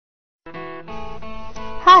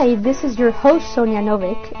Hi, this is your host, Sonia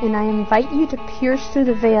Novik, and I invite you to pierce through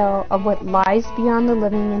the veil of what lies beyond the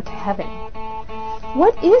living into heaven.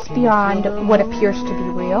 What is beyond what appears to be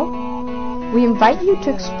real? We invite you to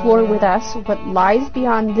explore with us what lies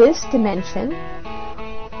beyond this dimension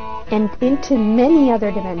and into many other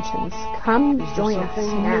dimensions. Come join us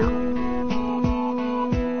now.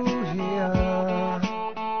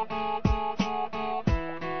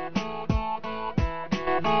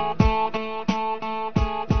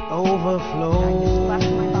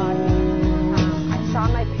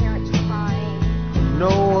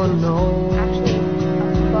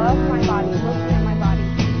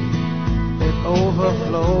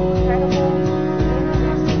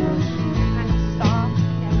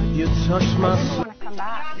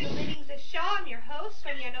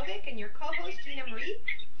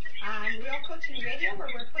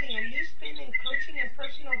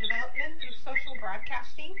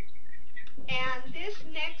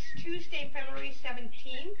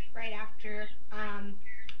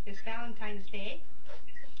 This Valentine's Day,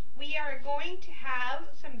 we are going to have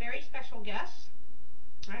some very special guests.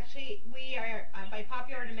 Actually, we are, by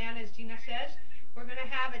popular demand, as Gina says, we're going to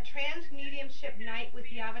have a trans mediumship night with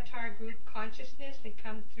the Avatar Group Consciousness that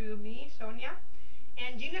comes through me, Sonia.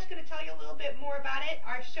 And Gina's going to tell you a little bit more about it.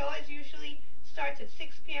 Our show as usually starts at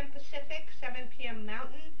 6 p.m. Pacific, 7 p.m.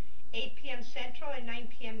 Mountain, 8 p.m. Central, and 9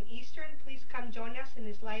 p.m. Eastern. Please come join us in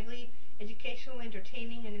this lively, educational,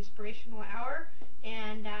 entertaining, and inspirational hour.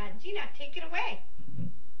 And Gina, take it away.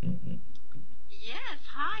 Yes,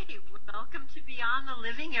 hi. Welcome to Beyond the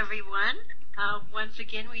Living, everyone. Once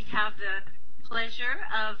again, we have the pleasure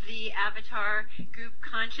of the Avatar Group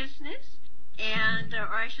Consciousness, and,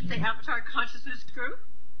 or I should say Avatar Consciousness Group.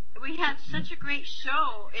 We had such a great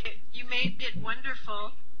show. You made it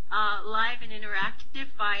wonderful, live and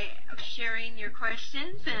interactive by sharing your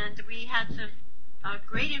questions, and we had some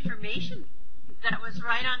great information that was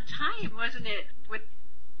right on time, wasn't it? With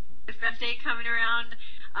the birthday coming around,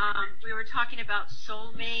 we were talking about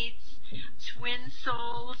soulmates, twin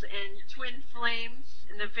souls, and twin flames,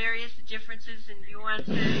 and the various differences and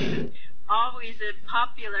nuances. Always a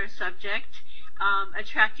popular subject,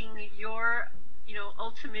 attracting your,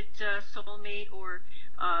 ultimate soulmate or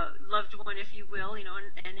loved one, if you will,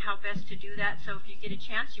 and how best to do that. So if you get a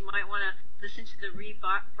chance, you might want to listen to the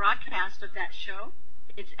rebroadcast of that show.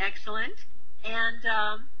 It's excellent. And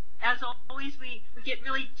as always, we get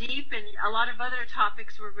really deep, and a lot of other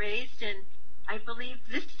topics were raised, and I believe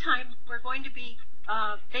this time we're going to be,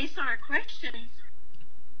 based on our questions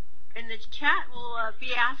in the chat, we'll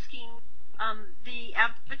be asking the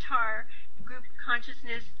Avatar Group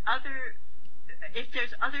Consciousness if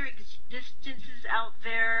there's other existences out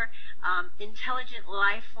there, intelligent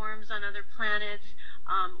life forms on other planets.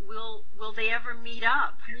 Will they ever meet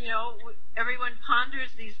up? Everyone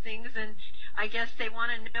ponders these things, and I guess they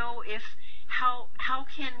want to know how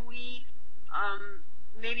can we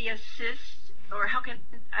maybe assist, or how can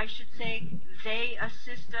I should say they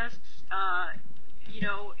assist us,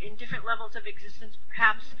 in different levels of existence,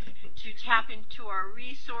 perhaps to tap into our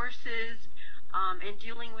resources, and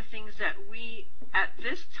dealing with things that we at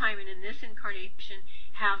this time and in this incarnation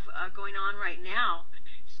have going on right now.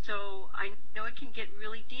 So I know it can get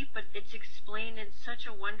really deep, but it's explained in such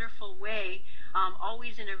a wonderful way,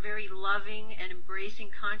 always in a very loving and embracing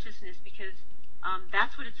consciousness, because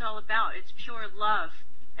that's what it's all about. It's pure love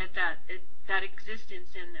at that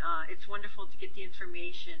existence, and it's wonderful to get the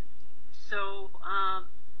information. So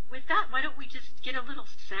with that, why don't we just get a little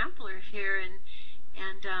sampler here, and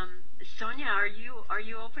Sonia, are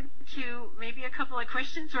you open to maybe a couple of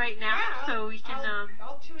questions right now? Yeah, so we can.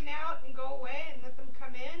 I'll tune out and go away and let them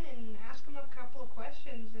come in and ask them a couple of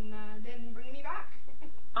questions, and then bring me back.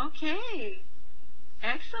 Okay,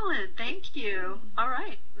 excellent. Thank you. All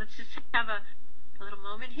right, let's just have a little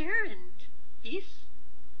moment here and peace.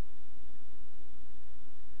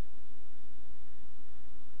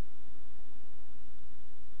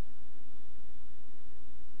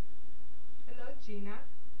 Hello, Gina.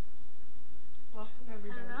 Welcome,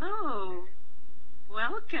 everybody. Hello.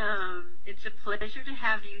 Welcome. It's a pleasure to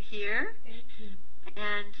have you here. Thank you.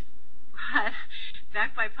 And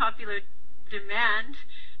back by popular demand,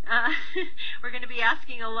 we're going to be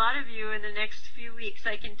asking a lot of you in the next few weeks,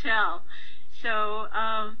 I can tell. So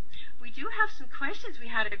we do have some questions. We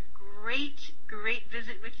had a great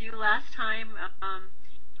visit with you last time.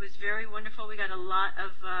 It was very wonderful. We got a lot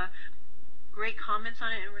of great comments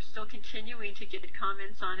on it, and we're still continuing to get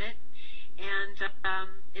comments on it. And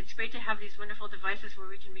it's great to have these wonderful devices where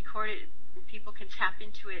we can record it and people can tap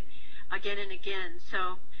into it again and again.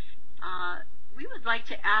 So we would like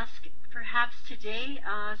to ask perhaps today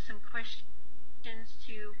some questions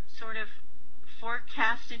to sort of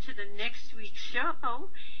forecast into the next week's show,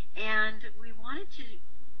 and we wanted to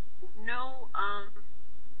know,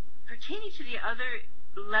 pertaining to the other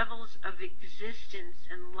levels of existence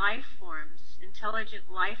and life forms,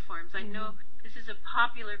 intelligent life forms. I know this is a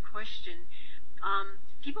popular question.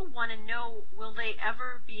 People want to know, will they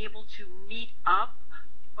ever be able to meet up,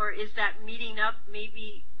 or is that meeting up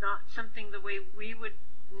maybe not something the way we would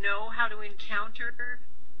know how to encounter,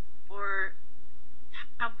 or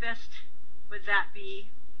how best would that be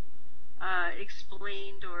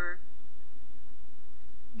explained, or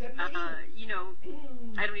I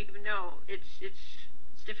don't even know. It's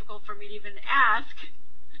difficult for me to even ask.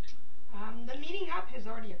 The meeting up has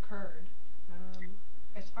already occurred.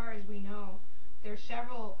 As far as we know, there are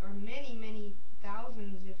several or many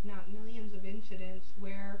thousands, if not millions, of incidents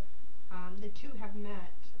where the two have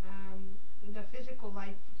met. The physical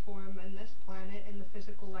life form on this planet and the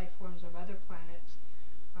physical life forms of other planets.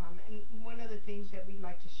 And one of the things that we'd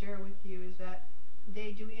like to share with you is that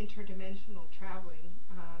they do interdimensional traveling,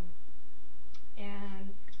 and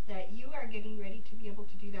that you are getting ready to be able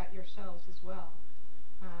to do that yourselves as well.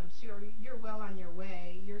 So you're well on your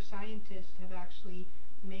way. Your scientists have actually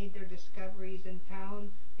made their discoveries and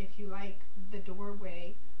found, if you like, the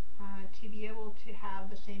doorway to be able to have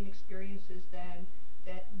the same experiences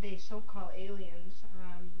that they so-called aliens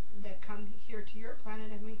that come here to your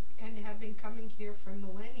planet and have been coming here for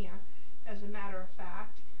millennia. As a matter of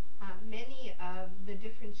fact, many of the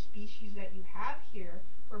different species that you have here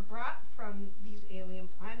were brought from these alien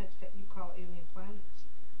planets that you call alien planets.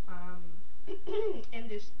 And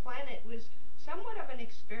this planet was somewhat of an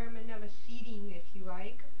experiment, of a seeding, if you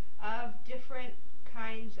like, of different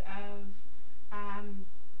kinds of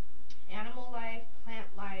animal life, plant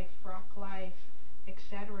life, rock life,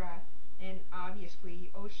 etc., and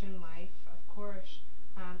obviously ocean life, of course,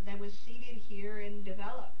 that was seeded here and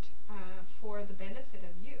developed for the benefit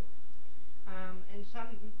of you. And some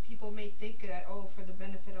people may think that, for the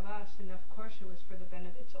benefit of us, and of course it was for the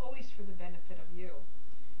benefit. It's always for the benefit of you.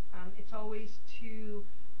 It's always to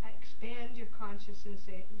expand your consciousness,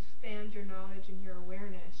 expand your knowledge and your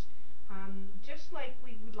awareness. Just like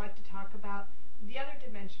we would like to talk about the other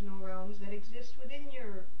dimensional realms that exist within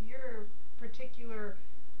your particular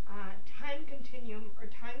time continuum or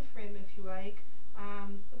time frame, if you like,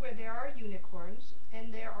 where there are unicorns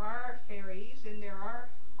and there are fairies and there are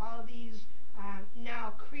all these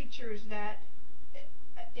now creatures that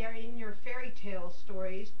are in your fairy tale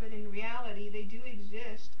stories, but in reality they do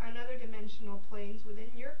exist on other dimensional planes within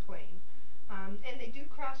your plane, and they do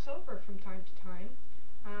cross over from time to time.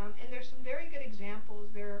 And there's some very good examples.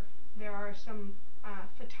 There are some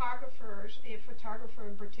photographers, a photographer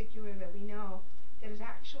in particular that we know, that has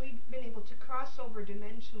actually been able to cross over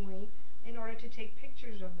dimensionally in order to take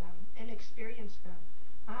pictures of them and experience them.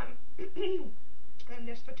 And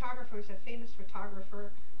this photographer is a famous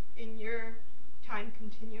photographer in your time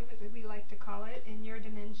continuum, as we like to call it, in your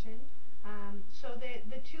dimension. So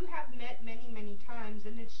the two have met many times,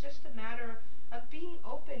 and it's just a matter of being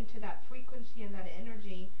open to that frequency and that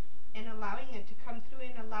energy and allowing it to come through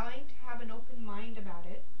and allowing to have an open mind about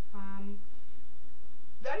it.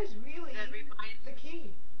 That is really the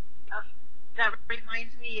key. That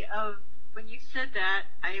reminds me of when you said that,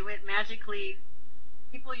 I went magically.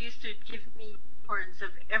 People used to give me unicorns of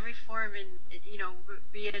every form, and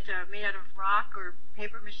be it made out of rock or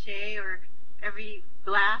paper mache or every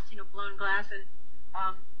glass, blown glass, and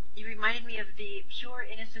you reminded me of the pure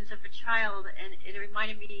innocence of a child, and it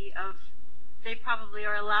reminded me of, they probably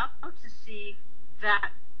are allowed to see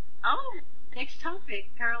that. Next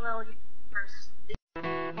topic, parallel universe.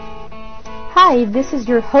 Hi, this is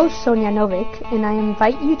your host, Sonia Novik, and I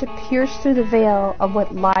invite you to pierce through the veil of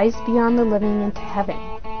what lies beyond the living into heaven.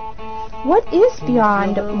 What is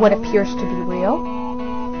beyond what appears to be real?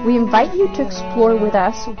 We invite you to explore with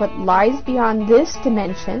us what lies beyond this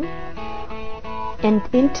dimension and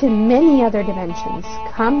into many other dimensions.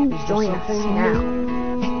 Come join us now.